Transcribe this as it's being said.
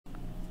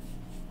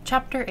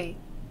Chapter 8.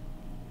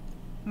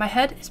 My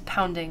head is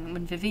pounding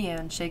when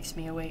Vivienne shakes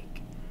me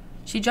awake.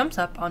 She jumps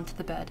up onto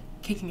the bed,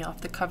 kicking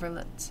off the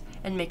coverlets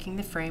and making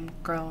the frame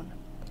groan.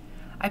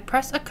 I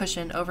press a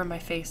cushion over my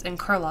face and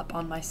curl up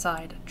on my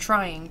side,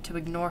 trying to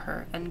ignore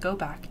her and go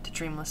back to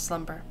dreamless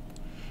slumber.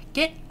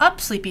 "Get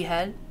up,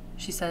 sleepyhead,"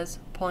 she says,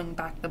 pulling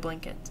back the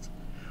blankets.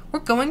 "We're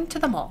going to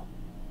the mall."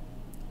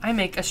 I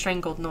make a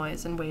strangled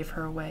noise and wave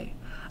her away.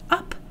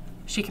 "Up,"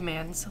 she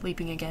commands,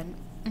 leaping again.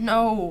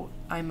 "No,"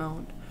 I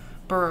moan,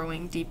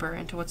 burrowing deeper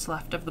into what's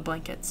left of the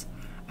blankets.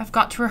 "I've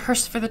got to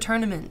rehearse for the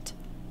tournament."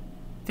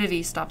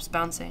 Vivi stops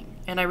bouncing,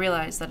 and I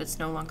realize that it's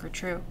no longer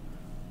true.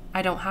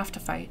 I don't have to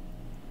fight,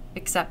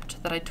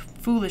 except that I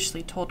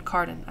foolishly told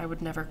Carden I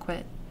would never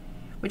quit,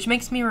 which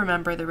makes me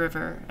remember the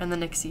river and the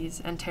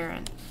Nixies and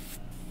Taryn,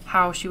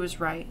 how she was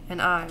right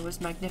and I was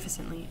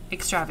magnificently,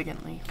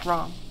 extravagantly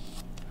wrong.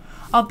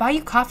 "I'll buy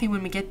you coffee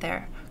when we get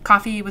there.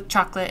 Coffee with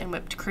chocolate and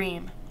whipped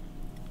cream."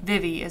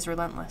 Vivi is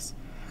relentless.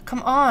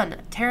 "Come on,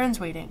 Taryn's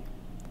waiting."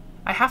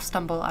 I half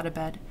stumble out of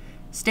bed.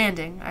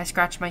 Standing, I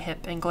scratch my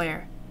hip and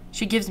glare.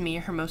 She gives me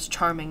her most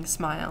charming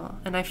smile,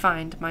 and I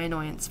find my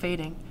annoyance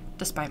fading,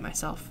 despite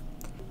myself.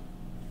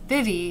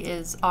 Vivi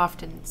is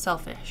often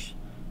selfish,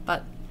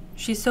 but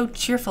she's so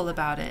cheerful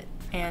about it,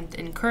 and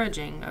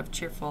encouraging of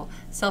cheerful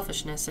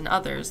selfishness in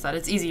others that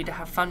it's easy to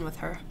have fun with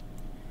her.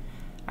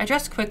 I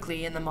dress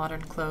quickly in the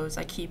modern clothes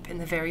I keep in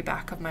the very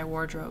back of my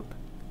wardrobe.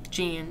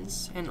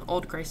 Jeans, an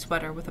old gray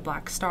sweater with a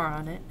black star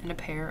on it, and a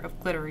pair of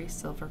glittery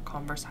silver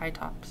Converse high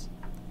tops.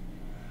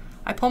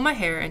 I pull my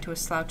hair into a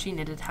slouchy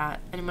knitted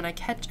hat, and when I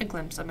catch a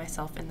glimpse of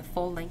myself in the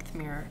full-length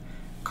mirror,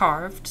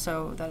 carved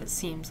so that it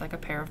seems like a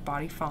pair of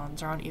body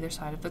fawns are on either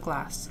side of the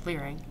glass,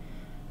 leering,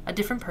 a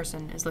different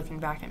person is looking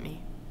back at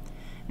me.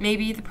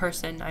 Maybe the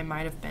person I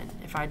might have been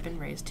if I'd been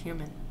raised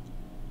human.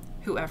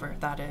 Whoever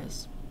that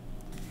is.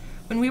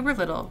 When we were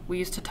little, we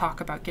used to talk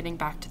about getting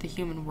back to the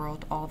human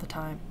world all the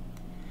time.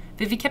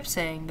 Vivi kept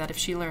saying that if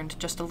she learned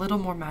just a little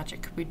more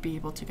magic, we'd be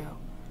able to go.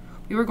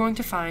 We were going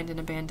to find an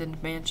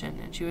abandoned mansion,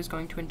 and she was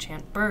going to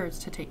enchant birds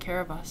to take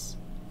care of us.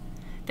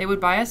 They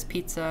would buy us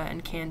pizza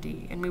and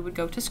candy, and we would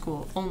go to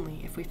school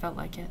only if we felt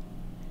like it.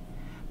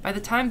 By the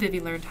time Vivi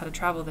learned how to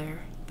travel there,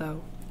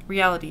 though,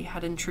 reality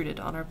had intruded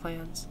on our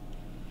plans.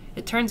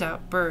 It turns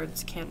out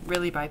birds can't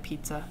really buy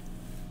pizza,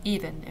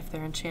 even if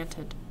they're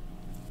enchanted.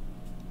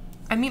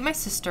 I meet my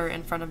sister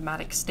in front of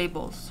Maddox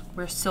stables,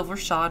 where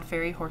silver-shod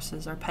fairy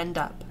horses are penned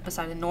up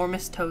beside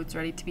enormous toads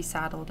ready to be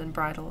saddled and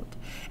bridled,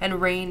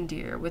 and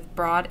reindeer with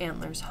broad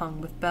antlers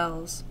hung with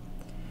bells.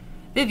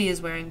 Vivi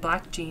is wearing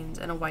black jeans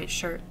and a white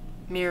shirt,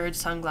 mirrored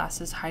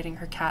sunglasses hiding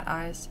her cat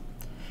eyes.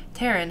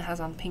 Taryn has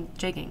on pink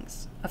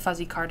jeggings, a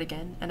fuzzy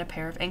cardigan, and a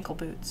pair of ankle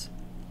boots.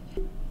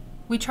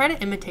 We try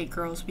to imitate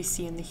girls we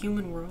see in the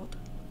human world.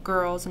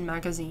 Girls in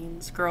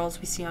magazines, girls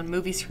we see on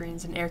movie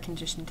screens and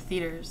air-conditioned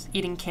theaters,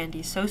 eating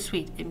candy so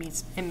sweet it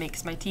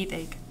makes my teeth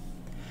ache.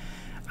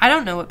 I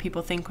don't know what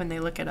people think when they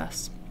look at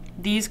us.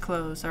 These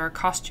clothes are a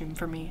costume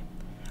for me.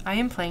 I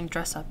am playing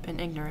dress-up in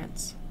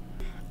ignorance.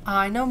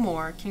 I no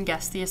more can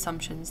guess the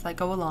assumptions that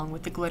go along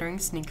with the glittering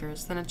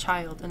sneakers than a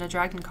child in a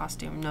dragon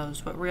costume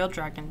knows what real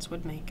dragons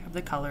would make of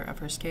the color of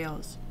her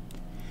scales.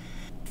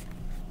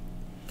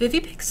 Vivi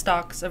picks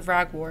stalks of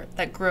ragwort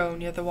that grow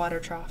near the water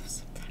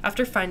troughs.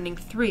 After finding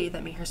 3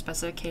 that meet her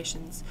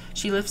specifications,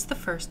 she lifts the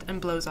first and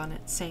blows on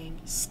it,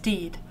 saying,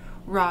 "Steed,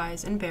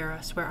 rise and bear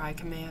us where I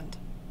command."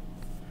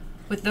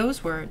 With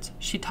those words,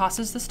 she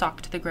tosses the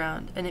stalk to the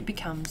ground, and it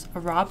becomes a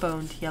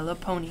raw-boned yellow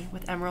pony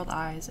with emerald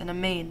eyes and a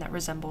mane that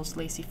resembles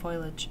lacy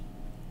foliage.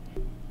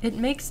 It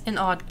makes an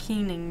odd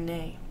keening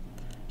neigh.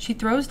 She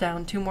throws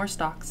down 2 more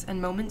stalks,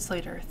 and moments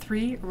later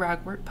 3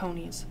 ragwort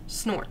ponies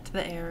snort to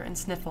the air and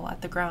sniffle at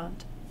the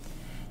ground.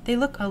 They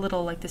look a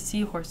little like the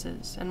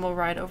seahorses and will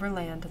ride over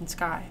land and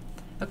sky,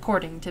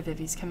 according to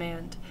Vivi's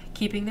command,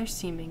 keeping their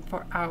seaming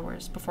for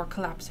hours before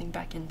collapsing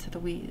back into the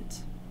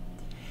weeds.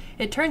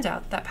 It turns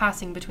out that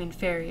passing between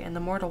fairy and the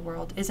mortal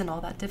world isn't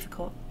all that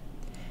difficult.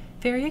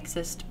 Fairy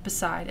exist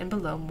beside and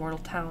below mortal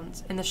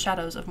towns, in the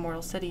shadows of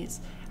mortal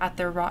cities, at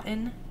their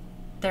rotten,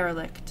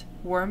 derelict,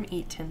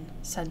 worm-eaten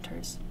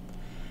centers.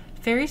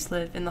 Fairies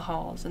live in the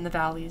halls, in the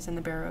valleys, and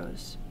the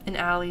barrows, in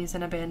alleys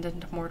and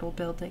abandoned mortal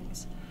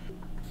buildings.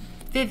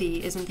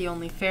 Vivi isn't the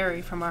only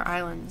fairy from our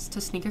islands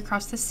to sneak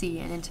across the sea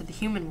and into the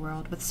human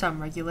world with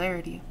some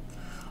regularity,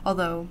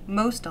 although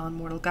most don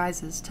mortal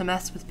guises to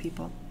mess with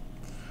people.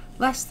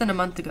 Less than a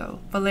month ago,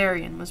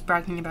 Valerian was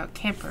bragging about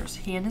campers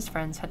he and his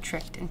friends had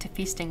tricked into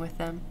feasting with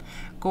them,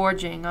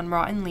 gorging on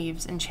rotten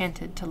leaves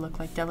enchanted to look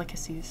like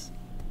delicacies.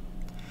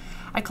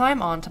 I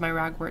climb onto my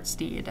ragwort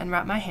steed and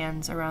wrap my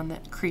hands around the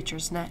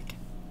creature's neck.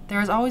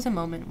 There is always a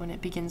moment when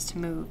it begins to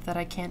move that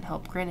I can't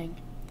help grinning.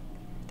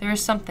 There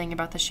is something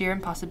about the sheer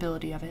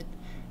impossibility of it,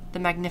 the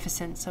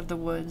magnificence of the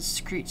woods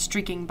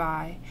streaking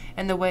by,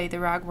 and the way the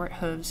ragwort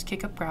hooves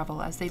kick up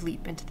gravel as they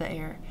leap into the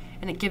air,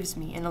 and it gives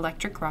me an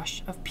electric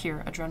rush of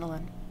pure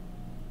adrenaline.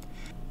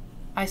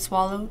 I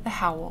swallow the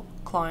howl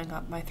clawing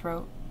up my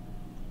throat.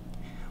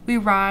 We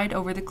ride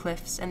over the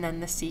cliffs and then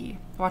the sea,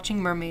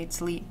 watching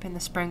mermaids leap in the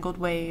sprangled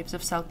waves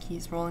of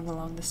selkies rolling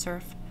along the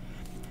surf.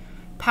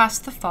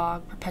 Past the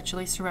fog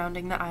perpetually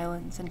surrounding the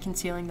islands and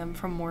concealing them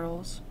from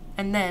mortals,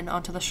 and then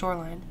onto the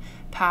shoreline,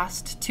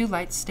 past 2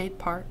 lights state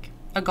park,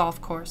 a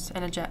golf course,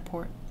 and a jet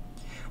port.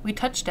 We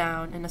touch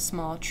down in a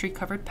small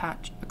tree-covered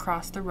patch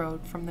across the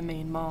road from the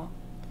main mall.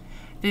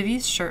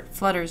 Vivi's shirt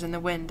flutters in the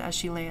wind as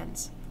she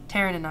lands.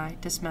 Taryn and I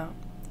dismount.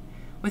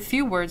 With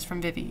few words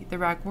from Vivi, the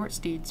ragwort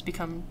steeds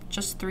become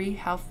just 3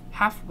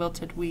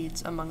 half-wilted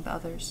weeds among the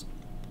others.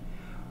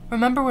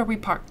 "Remember where we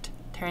parked,"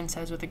 Taryn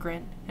says with a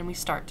grin, and we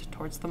start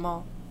towards the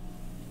mall.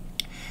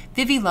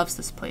 Vivi loves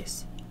this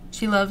place.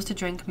 She loves to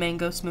drink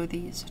mango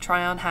smoothies,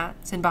 try on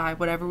hats, and buy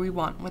whatever we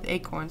want with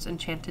acorns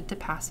enchanted to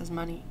pass as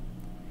money.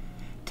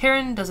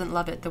 Taryn doesn't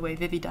love it the way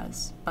Vivi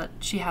does, but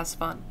she has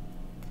fun.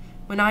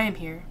 When I am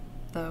here,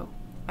 though,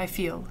 I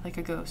feel like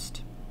a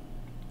ghost.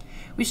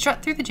 We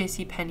strut through the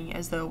JCPenney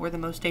as though we're the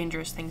most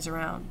dangerous things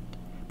around.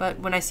 But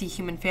when I see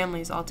human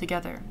families all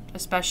together,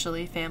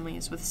 especially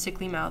families with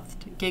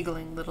sickly-mouthed,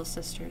 giggling little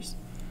sisters,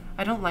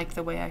 I don't like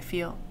the way I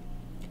feel.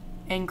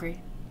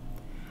 Angry.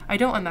 I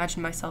don't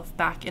imagine myself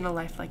back in a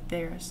life like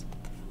theirs.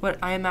 What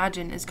I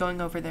imagine is going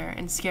over there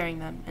and scaring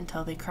them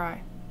until they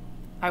cry.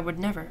 I would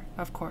never,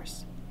 of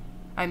course.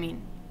 I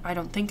mean, I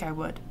don't think I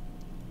would.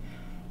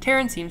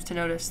 Taryn seems to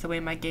notice the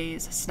way my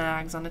gaze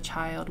snags on a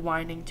child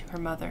whining to her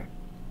mother.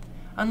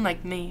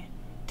 Unlike me,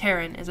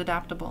 Taryn is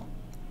adaptable.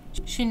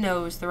 She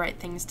knows the right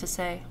things to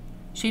say.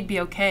 She'd be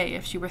okay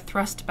if she were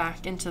thrust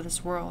back into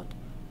this world.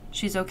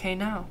 She's okay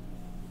now.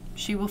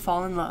 She will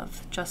fall in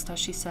love, just as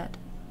she said.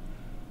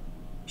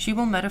 She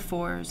will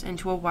metaphors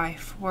into a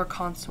wife or a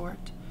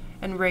consort,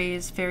 and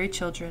raise fairy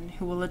children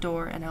who will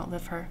adore and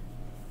outlive her.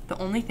 The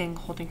only thing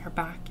holding her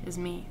back is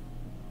me.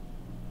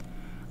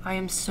 I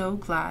am so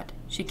glad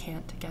she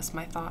can't guess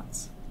my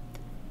thoughts.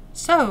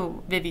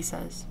 "So," Vivi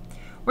says,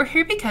 "we're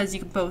here because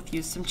you both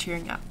use some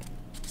cheering up.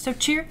 So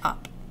cheer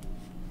up."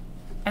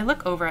 I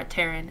look over at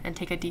Taryn and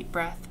take a deep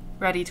breath,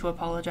 ready to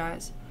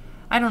apologize.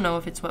 I don't know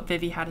if it's what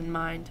Vivi had in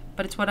mind,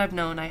 but it's what I've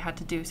known I had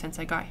to do since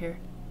I got here.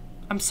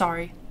 "I'm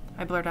sorry,"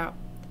 I blurt out.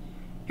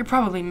 "You're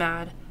probably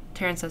mad,"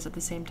 Taryn says at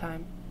the same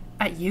time.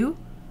 "At you?"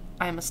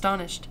 I am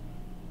astonished.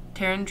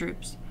 Taryn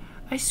droops.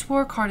 "I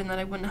swore, Carden, that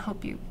I wouldn't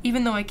help you,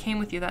 even though I came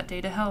with you that day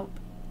to help."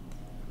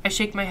 I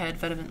shake my head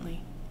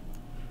vehemently.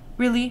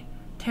 "Really?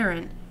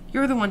 Taryn,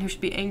 you're the one who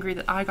should be angry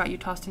that I got you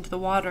tossed into the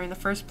water in the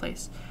first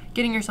place.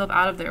 Getting yourself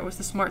out of there was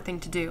the smart thing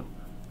to do.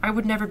 I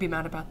would never be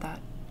mad about that."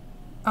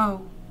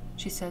 "Oh,"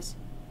 she says.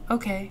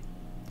 "Okay."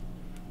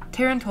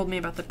 "Taryn told me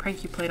about the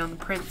prank you played on the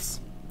prince,"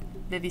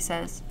 Vivi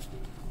says.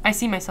 I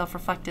see myself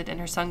reflected in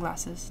her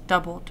sunglasses,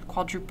 doubled,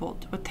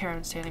 quadrupled, with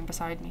Taryn standing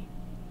beside me.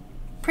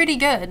 "Pretty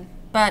good,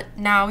 but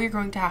now you're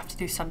going to have to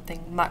do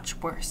something much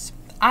worse.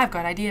 I've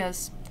got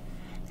ideas."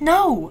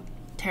 "No!"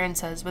 Taryn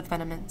says with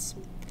vehemence.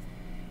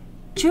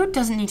 "Jude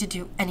doesn't need to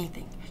do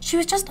anything. She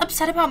was just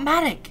upset about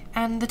Matic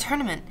and the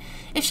tournament.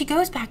 If she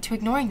goes back to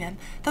ignoring them,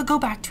 they'll go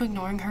back to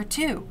ignoring her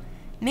too.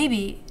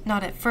 Maybe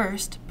not at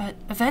first, but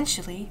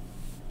eventually."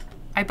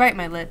 I bite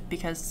my lip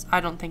because I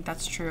don't think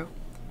that's true.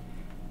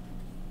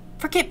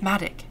 "Forget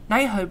Matic.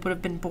 Knighthood would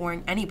have been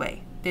boring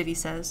anyway," Vivi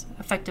says,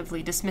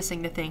 effectively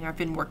dismissing the thing I've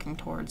been working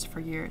towards for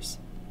years.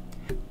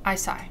 I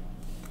sigh.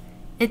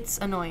 It's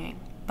annoying,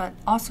 but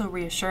also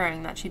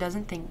reassuring that she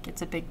doesn't think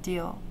it's a big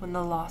deal when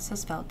the loss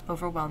has felt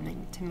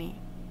overwhelming to me.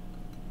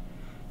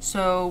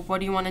 "So, what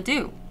do you want to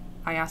do?"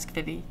 I ask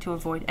Vivi to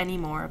avoid any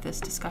more of this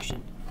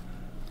discussion.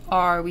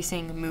 "Are we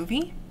seeing a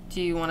movie?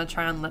 Do you want to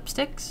try on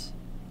lipsticks?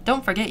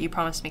 Don't forget you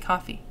promised me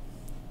coffee."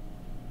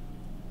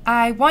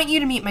 "I want you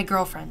to meet my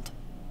girlfriend,"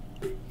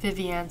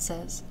 Vivienne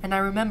says, and I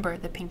remember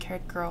the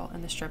pink-haired girl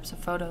in the strips of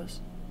photos.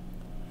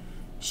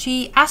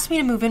 "She asked me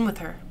to move in with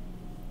her."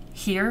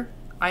 "Here?"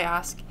 I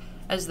ask,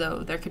 as though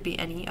there could be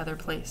any other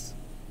place.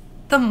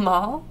 "The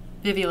mall?"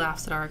 Vivi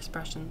laughs at our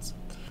expressions.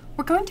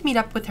 "We're going to meet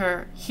up with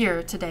her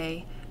here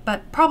today,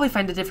 but probably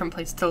find a different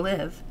place to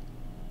live.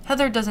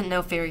 Heather doesn't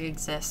know fairy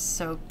exists,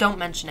 so don't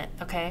mention it,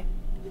 okay?"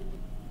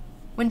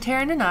 When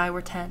Taryn and I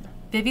were 10,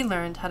 Vivi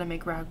learned how to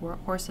make ragwort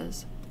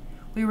horses.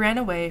 We ran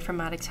away from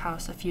Maddox's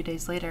house a few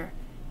days later.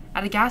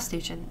 At a gas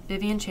station,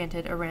 Vivi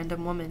enchanted a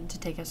random woman to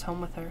take us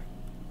home with her.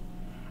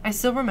 I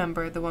still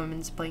remember the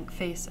woman's blank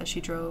face as she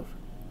drove.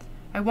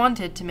 I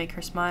wanted to make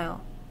her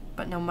smile,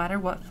 but no matter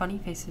what funny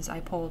faces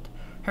I pulled,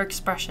 her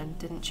expression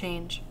didn't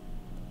change.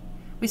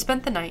 We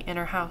spent the night in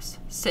her house,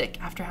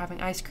 sick after having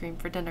ice cream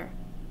for dinner.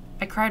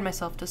 I cried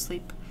myself to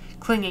sleep,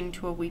 clinging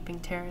to a weeping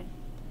Taryn.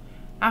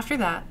 After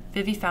that,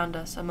 Vivi found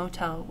us a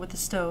motel with a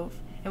stove,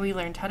 and we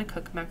learned how to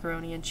cook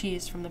macaroni and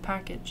cheese from the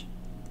package.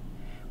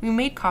 We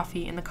made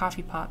coffee in the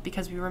coffee pot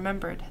because we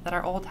remembered that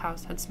our old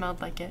house had smelled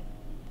like it.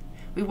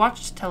 We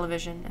watched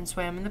television and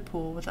swam in the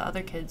pool with the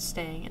other kids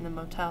staying in the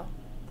motel.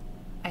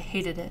 I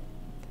hated it.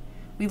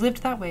 We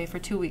lived that way for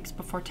 2 weeks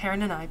before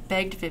Taryn and I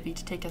begged Vivi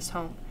to take us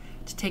home,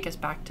 to take us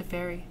back to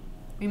Fairy.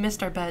 We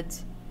missed our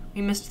beds.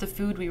 We missed the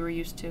food we were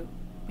used to.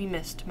 We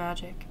missed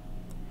magic.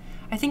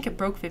 I think it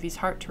broke Vivi's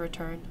heart to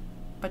return,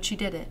 but she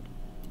did it.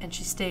 and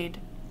she stayed.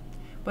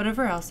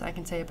 Whatever else I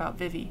can say about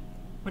Vivi,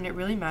 when it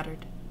really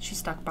mattered, she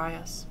stuck by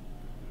us.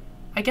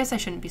 I guess I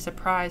shouldn't be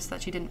surprised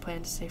that she didn't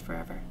plan to stay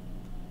forever.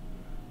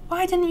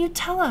 "Why didn't you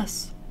tell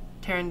us?"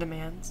 Taryn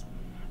demands.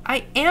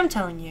 "I am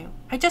telling you.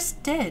 I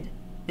just did,"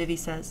 Vivi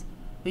says,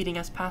 leading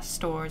us past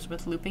stores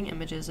with looping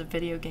images of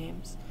video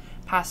games,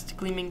 past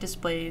gleaming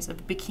displays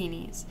of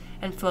bikinis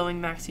and flowing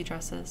maxi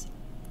dresses,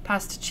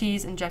 past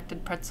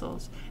cheese-injected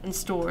pretzels and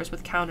stores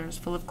with counters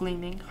full of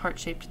gleaming,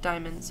 heart-shaped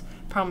diamonds,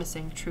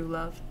 promising true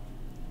love.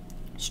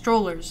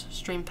 Strollers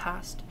stream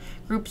past,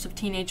 groups of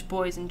teenage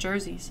boys in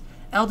jerseys,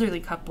 elderly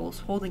couples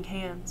holding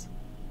hands.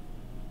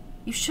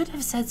 "You should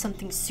have said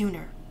something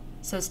sooner,"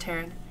 says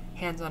Taryn,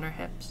 hands on her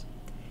hips.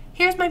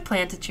 "Here's my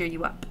plan to cheer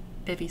you up,"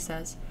 Vivi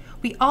says.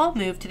 "We all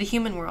move to the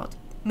human world.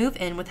 Move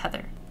in with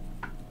Heather.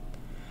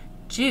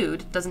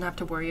 Jude doesn't have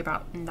to worry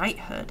about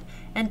knighthood,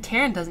 and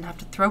Taryn doesn't have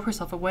to throw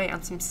herself away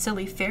on some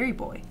silly fairy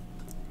boy."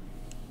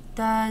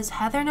 "Does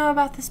Heather know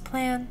about this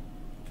plan?"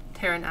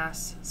 Taryn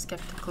asks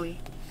skeptically.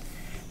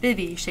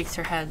 Vivi shakes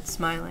her head,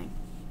 smiling.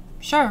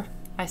 "Sure,"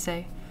 I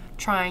say,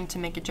 trying to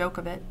make a joke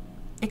of it,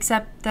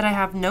 except that I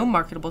have no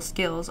marketable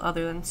skills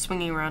other than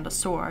swinging around a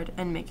sword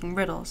and making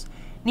riddles,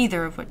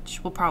 neither of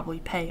which will probably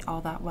pay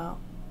all that well.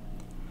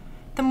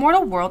 "The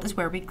mortal world is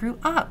where we grew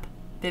up,"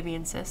 Vivi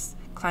insists,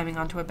 climbing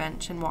onto a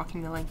bench and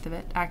walking the length of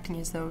it, acting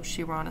as though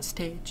she were on a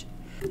stage.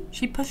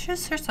 She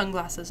pushes her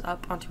sunglasses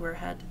up onto her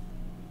head.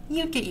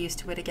 "You'd get used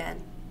to it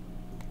again."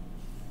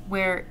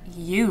 "Where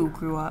you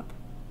grew up."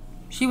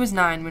 She was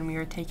 9 when we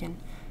were taken.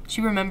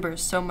 She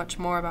remembers so much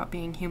more about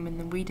being human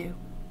than we do.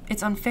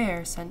 It's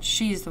unfair, since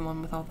she's the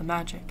one with all the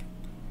magic.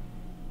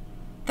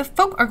 "The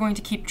folk are going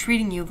to keep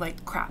treating you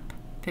like crap,"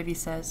 Vivi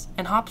says,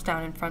 and hops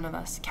down in front of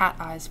us, cat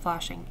eyes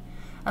flashing.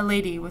 A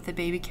lady with a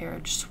baby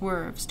carriage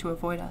swerves to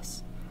avoid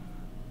us.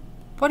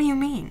 "What do you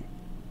mean?"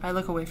 I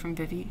look away from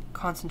Vivi,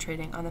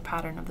 concentrating on the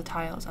pattern of the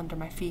tiles under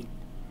my feet.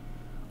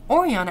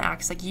 "Oriana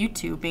acts like you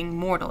two being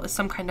mortal is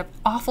some kind of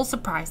awful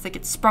surprise that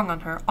gets sprung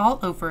on her all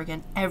over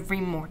again every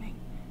morning,"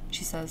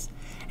 she says.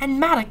 "And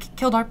Maddox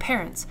killed our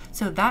parents,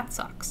 so that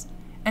sucks.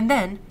 And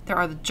then there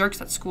are the jerks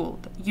at school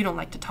that you don't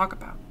like to talk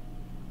about."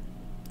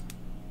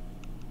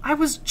 "I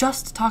was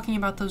just talking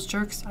about those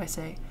jerks," I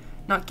say,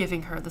 not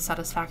giving her the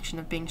satisfaction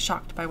of being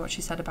shocked by what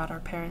she said about our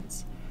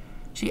parents.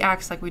 She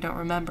acts like we don't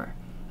remember,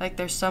 like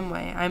there's some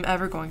way I'm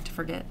ever going to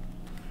forget.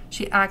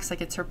 She acts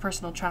like it's her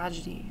personal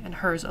tragedy and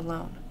hers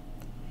alone.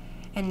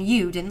 "And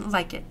you didn't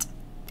like it."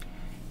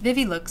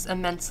 Vivi looks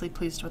immensely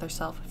pleased with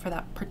herself for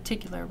that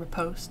particular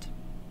riposte.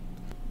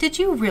 "Did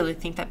you really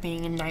think that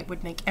being a knight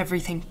would make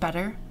everything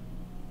better?"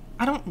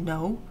 "I don't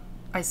know,"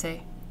 I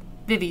say.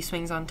 Vivi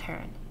swings on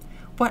Taryn.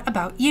 "What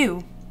about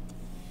you?"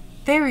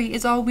 "Fairy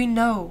is all we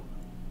know."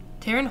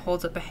 Taryn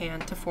holds up a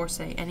hand to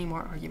foresay any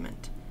more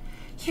argument.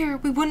 "Here,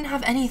 we wouldn't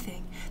have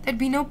anything. There'd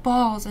be no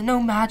balls and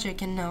no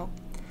magic and no—"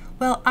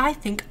 "Well, I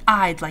think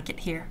I'd like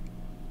it here."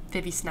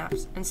 Vivi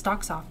snaps and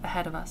stalks off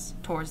ahead of us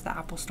towards the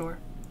Apple store.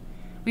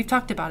 We've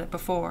talked about it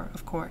before,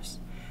 of course,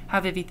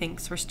 how Vivi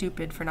thinks we're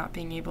stupid for not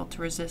being able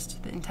to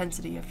resist the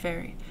intensity of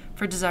fairy,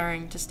 for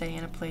desiring to stay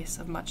in a place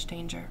of much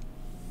danger.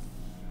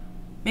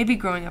 Maybe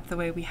growing up the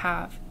way we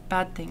have,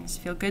 bad things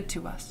feel good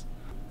to us.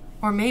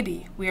 Or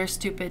maybe we are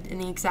stupid in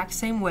the exact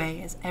same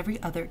way as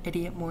every other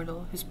idiot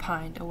mortal who's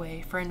pined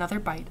away for another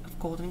bite of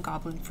golden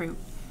goblin fruit.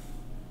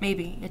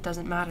 Maybe it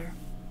doesn't matter.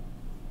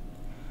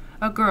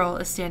 A girl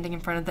is standing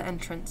in front of the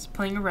entrance,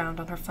 playing around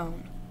on her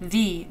phone.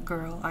 The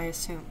girl, I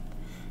assume.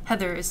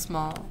 Heather is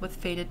small, with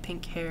faded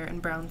pink hair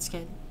and brown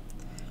skin.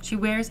 She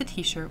wears a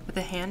t-shirt with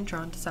a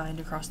hand-drawn design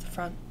across the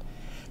front.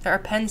 There are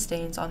pen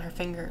stains on her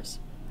fingers.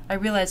 I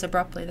realize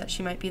abruptly that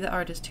she might be the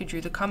artist who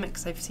drew the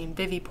comics I've seen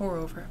Vivi pore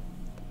over.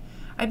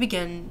 I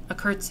begin a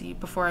curtsy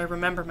before I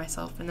remember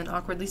myself and then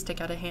awkwardly stick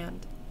out a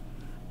hand.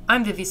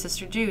 "I'm Vivi's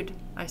sister Jude,"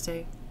 I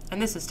say,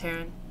 "and this is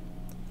Taryn."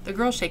 The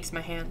girl shakes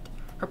my hand.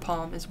 Her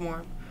palm is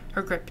warm,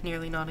 her grip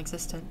nearly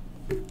non-existent.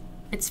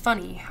 It's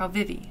funny how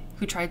Vivi,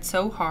 who tried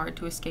so hard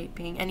to escape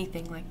being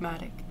anything like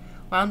Maddox,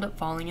 wound up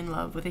falling in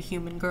love with a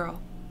human girl,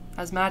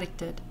 as Maddox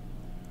did.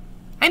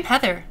 "I'm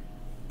Heather,"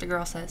 the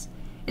girl says.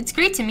 "It's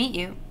great to meet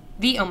you.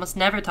 Vi almost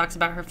never talks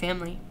about her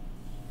family."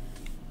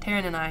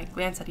 Taryn and I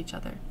glance at each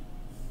other.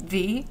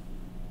 "Vi?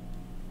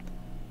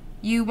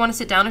 You want to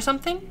sit down or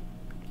something?"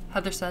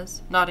 Heather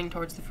says, nodding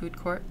towards the food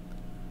court.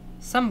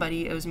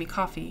 "Somebody owes me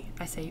coffee,"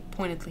 I say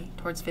pointedly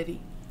towards Vivi.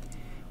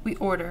 We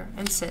order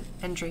and sit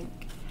and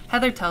drink.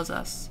 Heather tells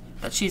us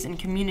that she's in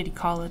community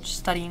college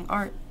studying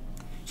art.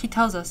 She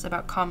tells us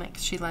about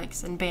comics she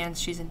likes and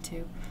bands she's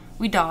into.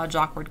 We dodge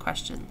awkward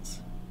questions.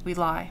 We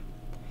lie.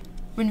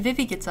 When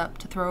Vivi gets up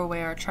to throw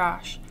away our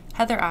trash,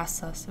 Heather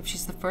asks us if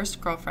she's the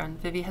first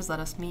girlfriend Vivi has let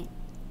us meet.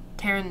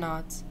 Taryn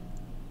nods.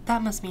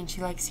 "That must mean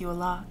she likes you a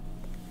lot."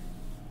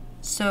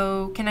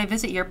 "So, can I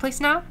visit your place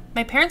now?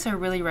 My parents are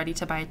really ready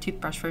to buy a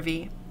toothbrush for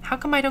Vi. How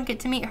come I don't get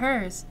to meet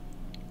hers?"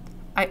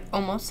 I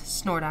almost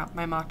snort out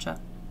my matcha.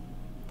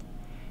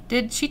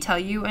 "Did she tell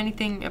you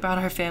anything about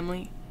our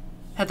family?"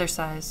 Heather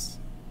sighs.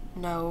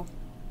 "No."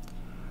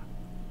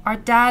 "Our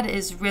dad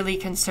is really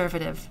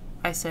conservative,"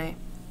 I say.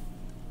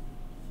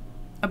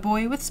 A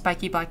boy with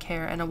spiky black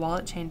hair and a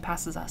wallet chain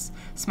passes us,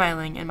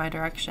 smiling in my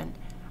direction.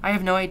 I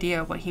have no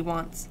idea what he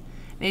wants.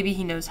 Maybe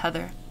he knows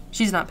Heather.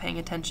 She's not paying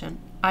attention.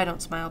 I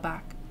don't smile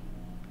back.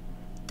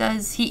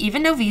 Does he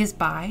even know V is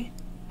bi?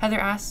 Heather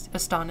asks,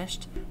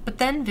 astonished. But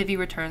then Vivi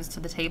returns to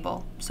the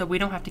table, so we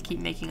don't have to keep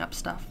making up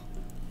stuff.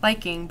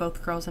 Liking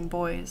both girls and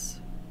boys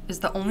is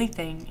the only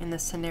thing in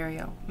this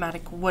scenario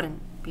Matic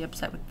wouldn't be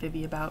upset with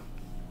Vivi about.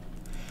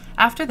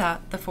 After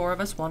that, the four of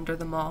us wander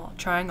the mall,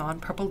 trying on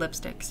purple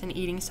lipsticks and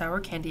eating sour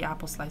candy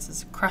apple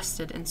slices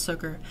crusted in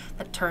sugar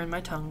that turn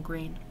my tongue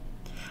green.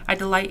 I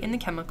delight in the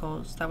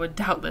chemicals that would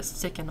doubtless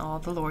sicken all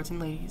the lords and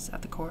ladies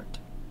at the court.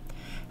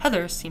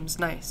 Heather seems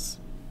nice.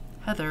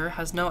 Heather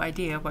has no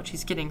idea what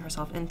she's getting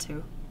herself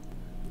into.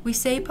 We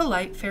say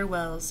polite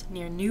farewells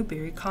near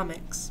Newberry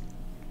Comics.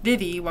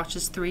 Vivi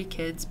watches 3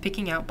 kids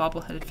picking out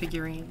bobbleheaded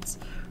figurines,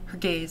 her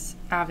gaze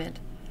avid.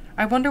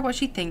 I wonder what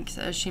she thinks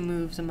as she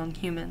moves among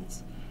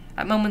humans.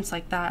 At moments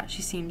like that,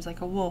 she seems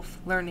like a wolf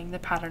learning the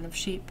pattern of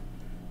sheep.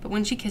 But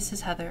when she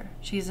kisses Heather,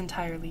 she is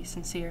entirely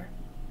sincere.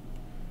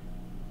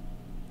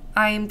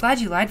 I am glad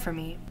you lied for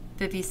me,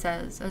 Vivi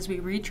says as we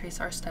retrace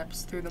our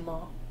steps through the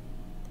mall.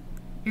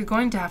 You're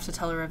going to have to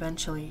tell her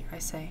eventually, I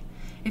say.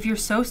 If you're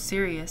so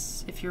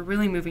serious, if you're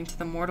really moving to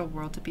the mortal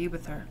world to be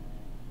with her.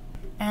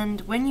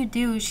 And when you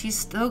do, she's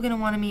still going to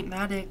want to meet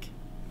Matic,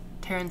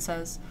 Taryn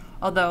says,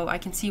 although I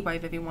can see why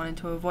Vivi wanted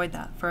to avoid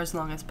that for as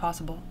long as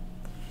possible.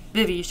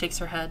 Vivi shakes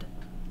her head.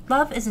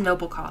 Love is a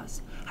noble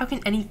cause. How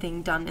can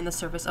anything done in the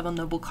service of a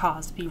noble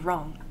cause be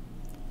wrong?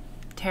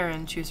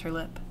 Taryn chews her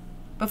lip.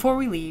 Before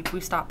we leave,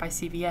 we stop by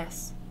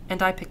CVS,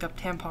 and I pick up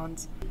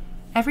tampons.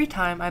 Every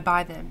time I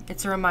buy them,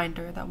 it's a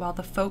reminder that while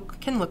the folk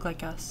can look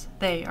like us,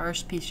 they are a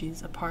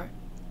species apart.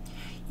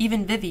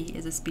 Even Vivi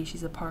is a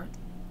species apart.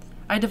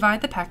 I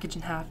divide the package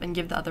in half and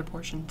give the other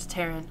portion to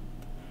Taryn.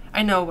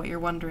 I know what you're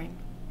wondering.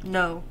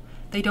 No,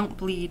 they don't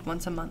bleed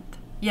once a month.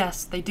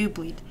 Yes, they do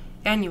bleed,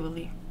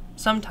 annually,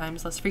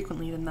 sometimes less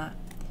frequently than that.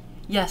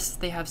 Yes,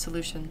 they have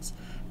solutions,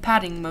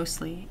 padding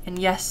mostly, and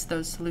yes,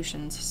 those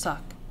solutions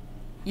suck.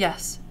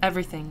 Yes,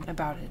 everything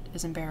about it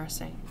is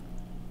embarrassing.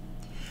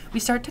 We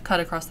start to cut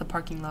across the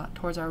parking lot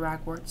towards our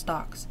ragwort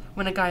stocks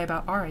when a guy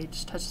about our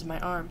age touches my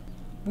arm,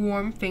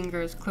 warm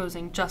fingers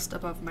closing just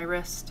above my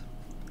wrist.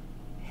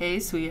 Hey,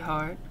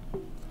 sweetheart.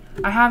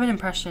 I have an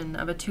impression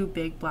of a too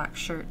big black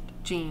shirt,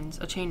 jeans,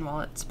 a chain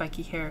wallet,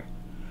 spiky hair,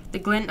 the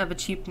glint of a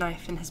cheap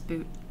knife in his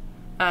boot.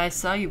 I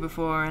saw you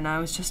before, and I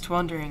was just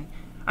wondering.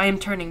 I am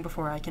turning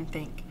before I can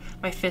think,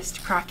 my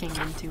fist cracking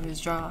into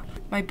his jaw.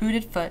 My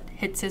booted foot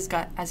hits his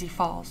gut as he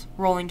falls,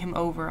 rolling him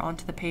over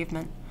onto the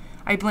pavement.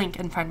 I blink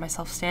and find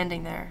myself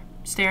standing there,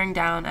 staring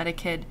down at a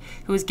kid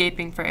who is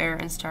gaping for air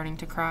and starting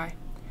to cry.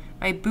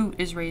 My boot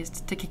is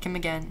raised to kick him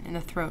again in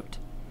the throat,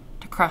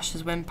 to crush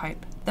his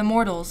windpipe. The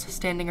mortals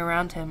standing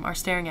around him are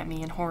staring at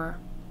me in horror.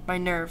 My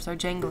nerves are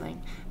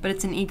jangling, but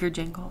it's an eager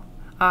jingle.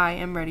 I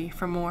am ready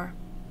for more.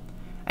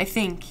 I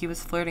think he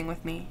was flirting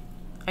with me.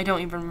 I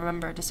don't even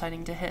remember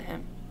deciding to hit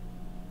him.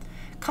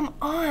 Come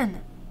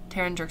on!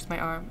 Taryn jerks my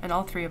arm, and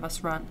all 3 of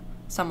us run.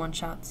 Someone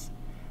shouts.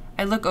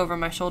 I look over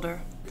my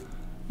shoulder.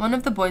 One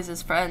of the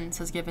boys' friends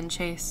has given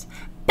chase.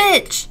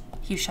 Bitch!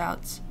 He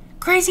shouts.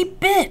 Crazy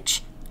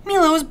bitch!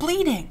 Milo is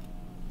bleeding!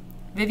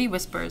 Vivi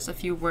whispers a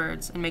few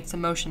words and makes a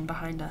motion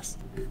behind us.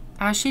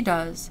 As she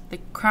does, the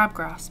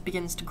crabgrass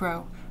begins to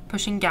grow,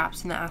 pushing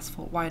gaps in the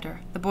asphalt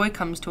wider. The boy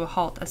comes to a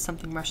halt as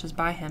something rushes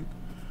by him.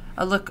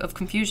 A look of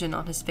confusion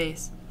on his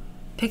face.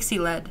 Pixie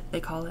lead, they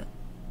call it.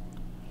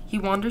 He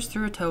wanders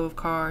through a tow of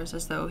cars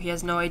as though he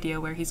has no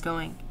idea where he's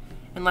going.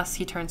 Unless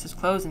he turns his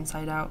clothes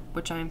inside out,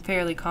 which I am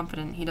fairly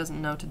confident he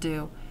doesn't know to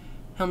do,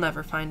 he'll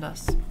never find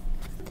us.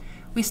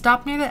 We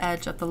stop near the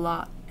edge of the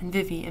lot, and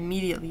Vivi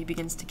immediately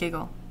begins to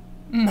giggle.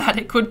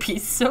 Matic would be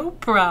so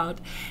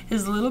proud,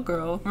 his little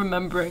girl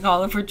remembering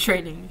all of her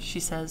training, she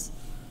says,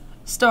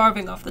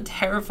 starving off the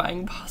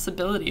terrifying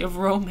possibility of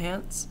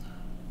romance.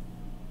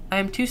 I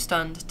am too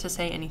stunned to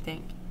say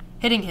anything.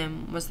 Hitting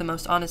him was the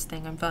most honest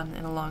thing I've done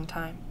in a long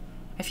time.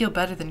 I feel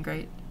better than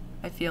great.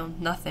 I feel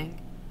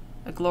nothing.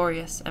 A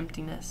glorious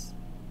emptiness.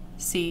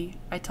 See,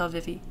 I tell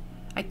Vivi,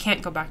 I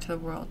can't go back to the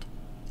world.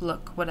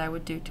 Look what I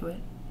would do to it.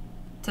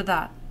 To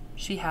that,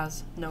 she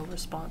has no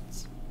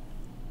response.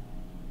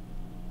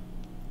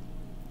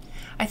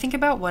 I think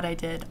about what I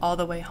did all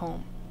the way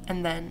home,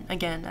 and then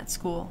again at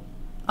school.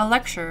 A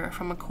lecturer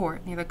from a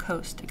court near the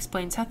coast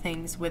explains how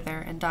things wither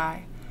and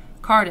die.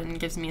 Carden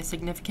gives me a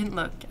significant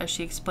look as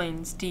she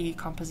explains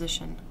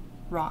decomposition,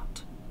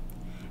 rot.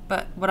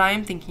 But what I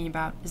am thinking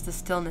about is the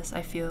stillness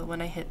I feel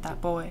when I hit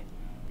that boy.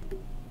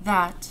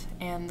 That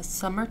and the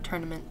summer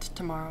tournament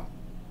tomorrow.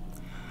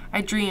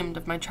 I dreamed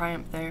of my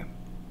triumph there.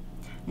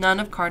 None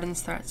of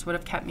Carden's threats would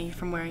have kept me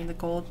from wearing the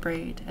gold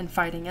braid and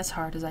fighting as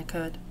hard as I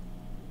could.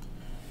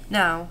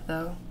 Now,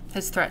 though,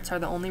 his threats are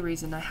the only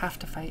reason I have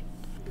to fight.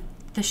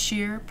 The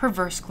sheer,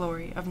 perverse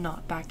glory of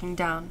not backing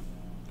down.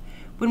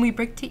 When we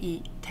break to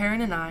eat,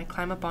 Taryn and I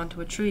climb up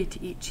onto a tree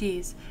to eat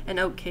cheese and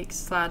oatcakes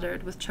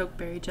slathered with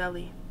chokeberry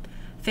jelly.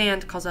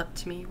 Fand calls up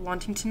to me,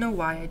 wanting to know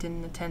why I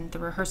didn't attend the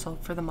rehearsal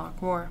for the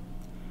mock war.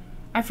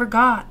 I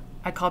forgot,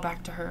 I call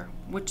back to her,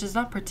 which is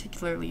not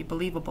particularly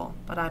believable,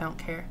 but I don't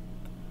care.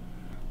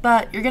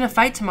 But you're gonna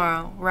fight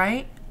tomorrow,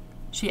 right?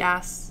 She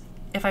asks.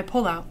 If I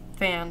pull out,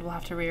 Fand will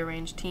have to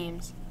rearrange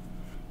teams.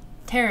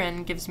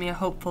 Taryn gives me a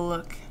hopeful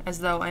look, as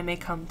though I may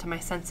come to my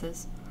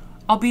senses.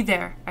 I'll be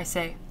there, I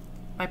say.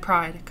 My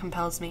pride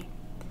compels me.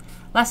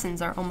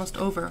 Lessons are almost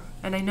over,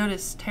 and I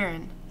notice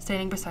Taryn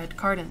standing beside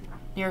Carden,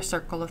 near a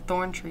circle of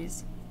thorn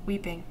trees,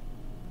 weeping.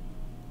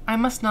 I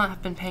must not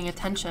have been paying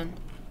attention,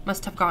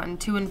 must have gotten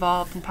too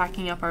involved in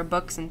packing up our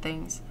books and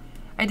things.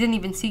 I didn't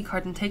even see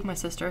Carden take my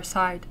sister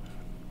aside.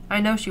 I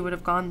know she would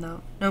have gone,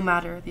 though, no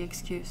matter the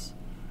excuse.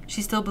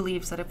 She still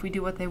believes that if we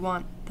do what they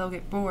want, they'll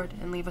get bored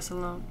and leave us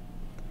alone.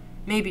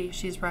 Maybe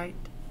she's right,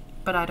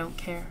 but I don't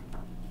care.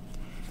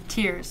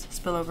 Tears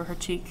spill over her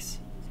cheeks.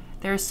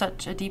 There is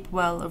such a deep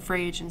well of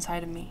rage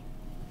inside of me.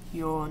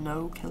 You're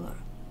no killer.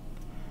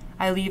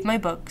 I leave my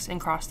books and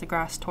cross the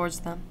grass towards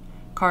them.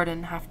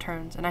 Carden half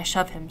turns, and I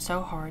shove him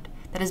so hard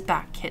that his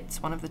back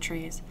hits one of the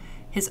trees.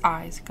 His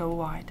eyes go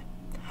wide.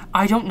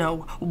 I don't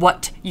know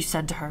what you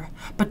said to her,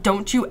 but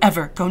don't you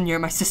ever go near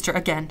my sister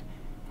again,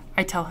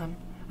 I tell him,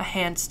 a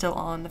hand still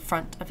on the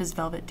front of his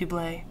velvet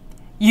doublet.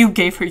 You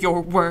gave her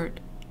your word.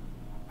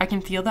 I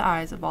can feel the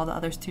eyes of all the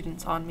other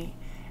students on me.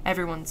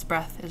 Everyone's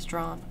breath is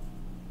drawn.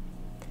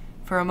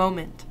 For a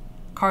moment,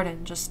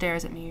 Carden just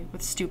stares at me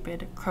with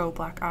stupid,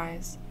 crow-black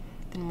eyes.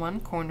 Then one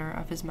corner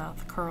of his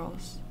mouth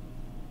curls.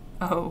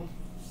 Oh,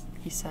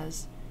 he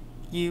says,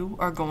 you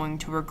are going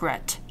to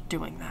regret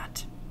doing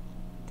that.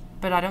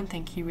 But I don't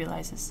think he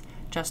realizes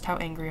just how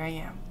angry I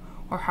am,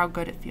 or how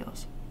good it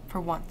feels, for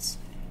once,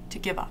 to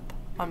give up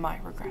on my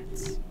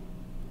regrets.